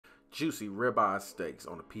Juicy ribeye steaks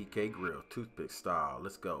on the PK grill, toothpick style.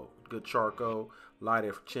 Let's go. Good charcoal, light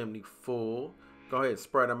it chimney full. Go ahead and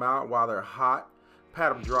spread them out while they're hot.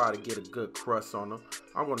 Pat them dry to get a good crust on them.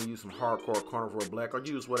 I'm going to use some hardcore carnivore black, or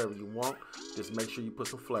use whatever you want. Just make sure you put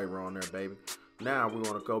some flavor on there, baby. Now we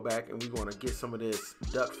want to go back and we're going to get some of this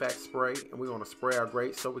duck fat spray, and we're going to spray our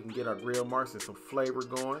grates so we can get our grill marks and some flavor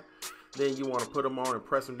going. Then you want to put them on and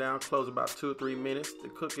press them down. Close about 2 or 3 minutes to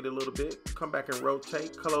cook it a little bit. Come back and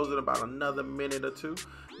rotate. Close it about another minute or 2.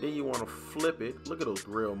 Then you want to flip it. Look at those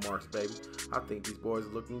grill marks, baby. I think these boys are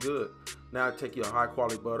looking good. Now I take you a high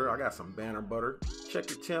quality butter. I got some Banner butter. Check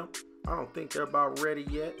your temp. I don't think they're about ready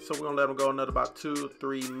yet, so we're going to let them go another about 2 or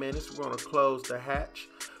 3 minutes. We're going to close the hatch.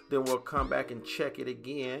 Then we'll come back and check it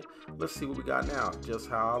again. Let's see what we got now, just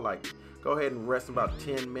how I like it. Go ahead and rest about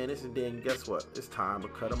 10 minutes, and then guess what? It's time to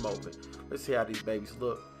cut them open. Let's see how these babies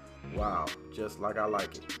look. Wow, just like I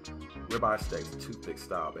like it. Ribeye steaks, toothpick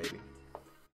style, baby.